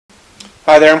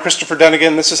Hi there, I'm Christopher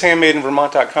Dunnigan. This is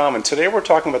HandmadeInVermont.com, and today we're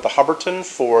talking about the Hubbardton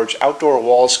Forge outdoor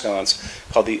wall sconce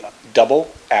called the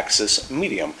Double Axis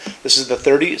Medium. This is the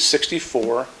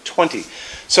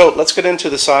 30-64-20. So let's get into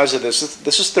the size of this.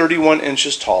 This is 31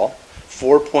 inches tall,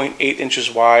 4.8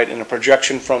 inches wide, and a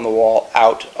projection from the wall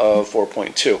out of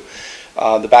 4.2.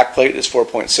 The back plate is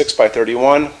 4.6 by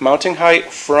 31. Mounting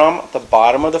height from the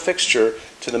bottom of the fixture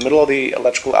to the middle of the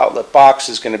electrical outlet box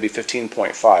is going to be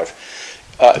 15.5.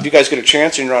 If you guys get a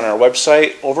chance and you're on our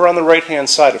website, over on the right hand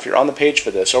side, if you're on the page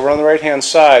for this, over on the right hand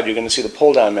side you're going to see the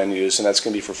pull down menus, and that's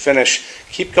going to be for finish.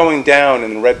 Keep going down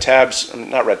in the red tabs,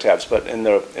 not red tabs, but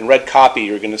in red copy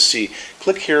you're going to see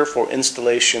click here for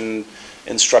installation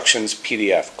instructions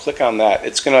PDF. Click on that.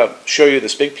 It's going to show you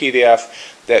this big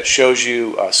PDF that shows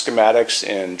you schematics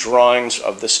and drawings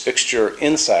of this fixture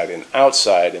inside and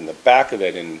outside, in the back of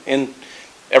it, and in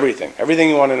everything. Everything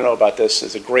you want to know about this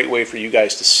is a great way for you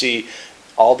guys to see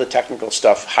all the technical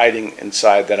stuff hiding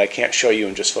inside that I can't show you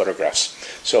in just photographs.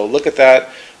 So look at that,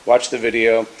 watch the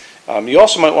video. You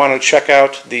also might want to check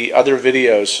out the other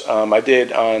videos I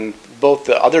did on both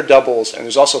the other doubles, and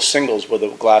there's also singles where the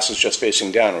glass is just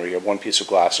facing down, where you have one piece of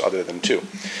glass other than two.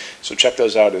 So check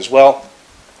those out as well.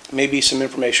 Maybe some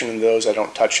information in those I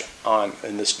don't touch on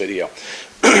in this video.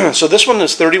 So this one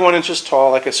is 31 inches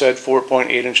tall, like I said, 4.8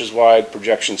 inches wide,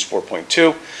 projections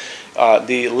 4.2.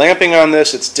 The lamping on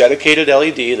this, it's dedicated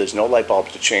LED. There's no light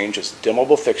bulbs to change. It's a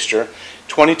dimmable fixture.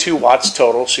 22 watts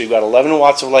total, so you've got 11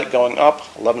 watts of light going up,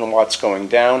 11 watts going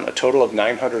down, a total of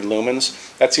 900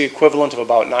 lumens. That's the equivalent of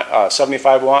about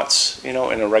 75 watts, in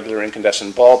a regular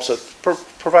incandescent bulb. So it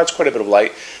provides quite a bit of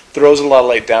light. Throws a lot of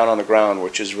light down on the ground,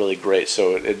 which is really great.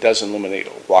 So it does illuminate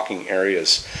walking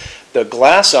areas. The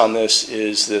glass on this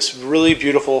is this really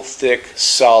beautiful, thick,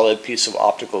 solid piece of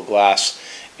optical glass.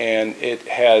 And it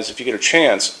has, if you get a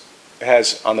chance, it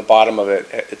has on the bottom of it,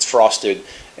 it's frosted,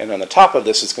 and on the top of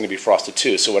this it's going to be frosted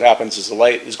too. So what happens is the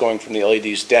light is going from the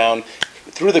LEDs down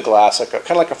through the glass,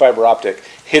 kind of like a fiber optic,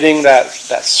 hitting that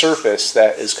surface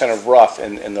that is kind of rough,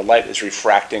 and the light is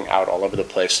refracting out all over the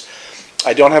place.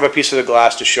 I don't have a piece of the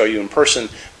glass to show you in person,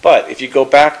 but if you go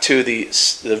back to the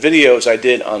videos I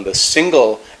did on the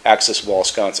single axis wall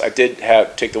sconce, I did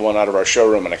take the one out of our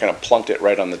showroom and I kind of plunked it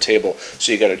right on the table,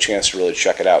 so you got a chance to really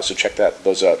check it out. So check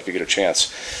those out if you get a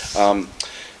chance.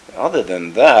 Other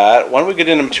than that, why don't we get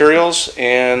into materials?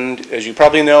 And as you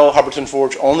probably know, Hubbardton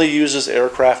Forge only uses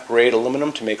aircraft grade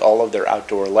aluminum to make all of their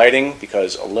outdoor lighting,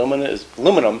 because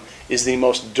aluminum is the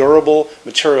most durable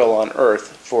material on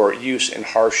earth for use in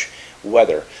harsh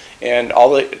weather. And all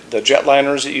the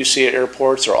jetliners that you see at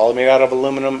airports are all made out of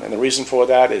aluminum, and the reason for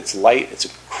that, it's light, it's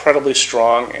incredibly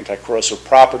strong, anti-corrosive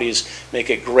properties make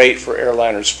it great for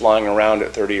airliners flying around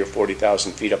at 30 or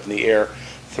 40,000 feet up in the air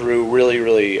through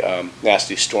really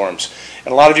nasty storms.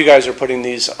 And a lot of you guys are putting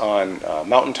these on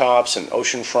mountaintops and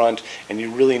oceanfront, and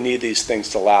you really need these things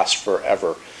to last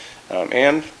forever.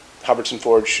 And Hubbardton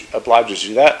Forge obliges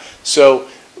you that. So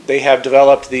they have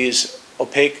developed these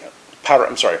opaque powder,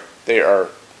 they're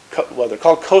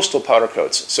called coastal powder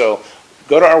coats. So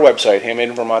go to our website,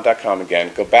 HandmadeInVermont.com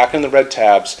again, go back in the red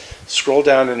tabs, scroll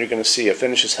down, and you're going to see a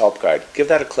finishes help guide. Give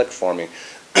that a click for me.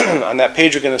 On that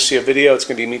page you're going to see a video. It's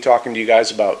going to be me talking to you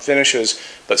guys about finishes,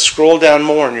 but scroll down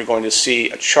more and you're going to see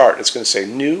a chart. It's going to say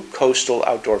new coastal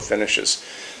outdoor finishes.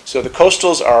 So the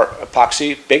coastals are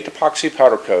baked epoxy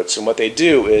powder coats, and what they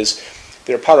do is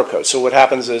they're powder coats. So what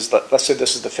happens is, let's say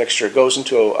this is the fixture, it goes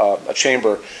into a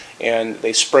chamber, and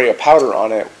they spray a powder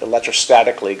on it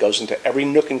electrostatically, goes into every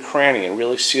nook and cranny and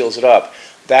really seals it up.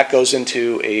 That goes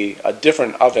into a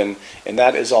different oven, and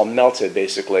that is all melted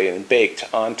basically and baked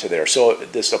onto there. So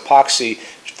this epoxy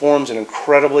forms an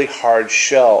incredibly hard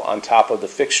shell on top of the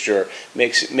fixture,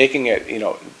 making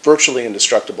it virtually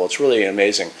indestructible. It's really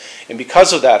amazing. And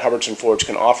because of that, Hubbardton Forge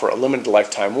can offer a limited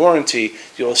lifetime warranty.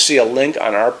 You'll see a link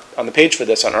on the page for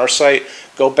this on our site.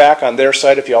 Go back on their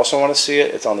site if you also want to see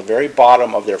it. It's on the very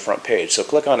bottom of their front page. So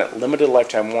click on it, limited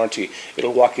lifetime warranty.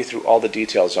 It'll walk you through all the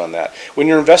details on that. When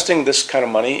you're investing this kind of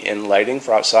money in lighting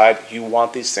for outside, you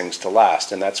want these things to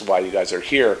last, and that's why you guys are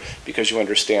here, because you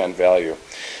understand value.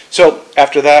 So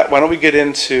after that, why don't we get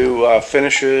into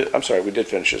finishes? I'm sorry, we did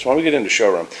finishes. Why don't we get into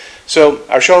showroom? So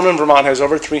our showroom in Vermont has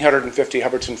over 350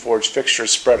 Hubbardton Forge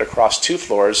fixtures spread across 2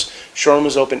 floors. Showroom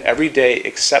is open every day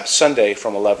except Sunday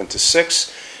from 11 to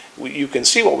 6. You can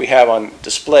see what we have on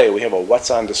display. We have a What's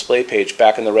on Display page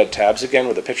back in the red tabs again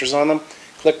with the pictures on them.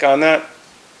 Click on that,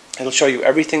 It'll show you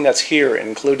everything that's here,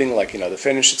 including, like, the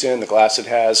finish it's in, the glass it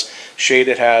has, shade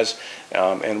it has,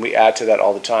 and we add to that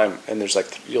all the time. And there's,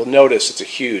 like, you'll notice it's a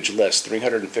huge list.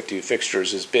 350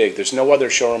 fixtures is big. There's no other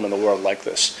showroom in the world like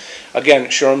this. Again,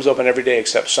 showroom's open every day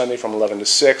except Sunday from 11 to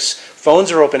 6.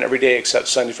 Phones are open every day except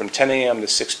Sunday from 10 a.m. to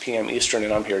 6 p.m. Eastern,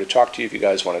 and I'm here to talk to you if you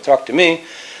guys want to talk to me.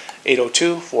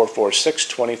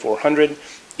 802-446-2400.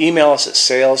 Email us at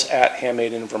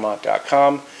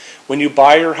sales@HandmadeInVermont.com. When you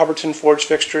buy your Hubbardton forged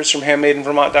fixtures from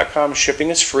HandmadeInVermont.com, shipping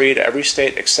is free to every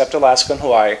state except Alaska and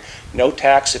Hawaii. No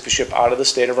tax if you ship out of the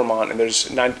state of Vermont. And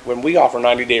when we offer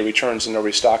 90-day returns and no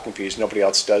restocking fees, nobody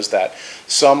else does that.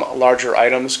 Some larger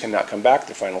items cannot come back.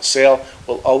 The final sale.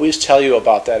 We'll always tell you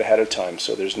about that ahead of time,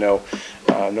 so there's no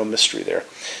mystery there.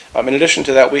 In addition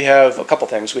to that, we have a couple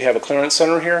things. We have a clearance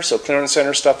center here. So clearance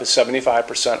center stuff is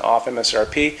 75% off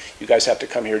MSRP. You guys have to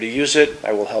come here to use it.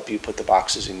 I will help you put the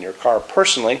boxes in your car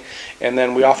personally. And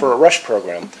then we offer a rush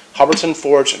program. Hubbardton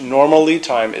Forge normal lead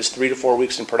time is 3 to 4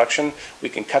 weeks in production. We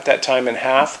can cut that time in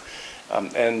half.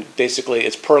 And basically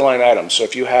it's per line item. So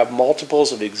if you have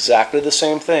multiples of exactly the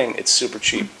same thing, it's super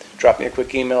cheap. Drop me a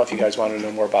quick email if you guys want to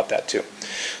know more about that too.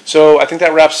 So I think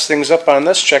that wraps things up on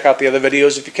this. Check out the other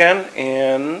videos if you can,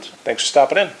 and thanks for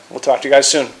stopping in. We'll talk to you guys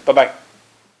soon. Bye-bye.